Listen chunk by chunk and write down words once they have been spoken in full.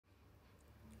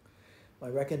My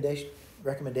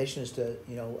recommendation is to,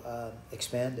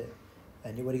 expand it.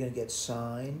 And what are you going to get?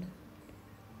 Sine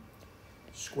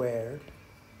squared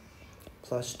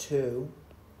plus 2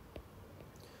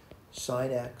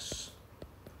 sine x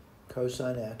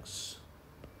cosine x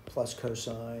plus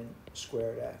cosine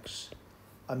squared x.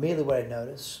 Immediately what I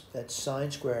notice, that sine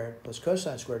squared plus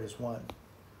cosine squared is 1.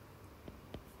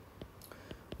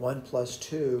 1 plus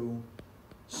 2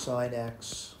 sine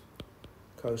x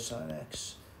cosine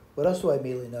x. What else do I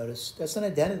immediately notice? That's an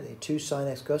identity. 2 sine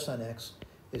x cosine x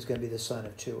is going to be the sine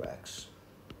of 2x.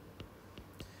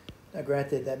 Now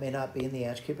granted, that may not be in the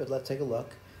answer key, but let's take a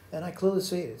look. And I clearly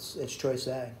see it. It's choice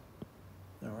A.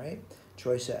 All right?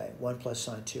 Choice A, 1 plus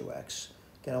sine 2x.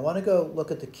 Again, I want to go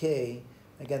look at the key.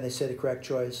 Again, they say the correct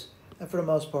choice. And for the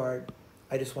most part,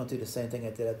 I just want to do the same thing I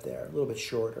did up there. A little bit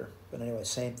shorter. But anyway,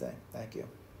 same thing. Thank you.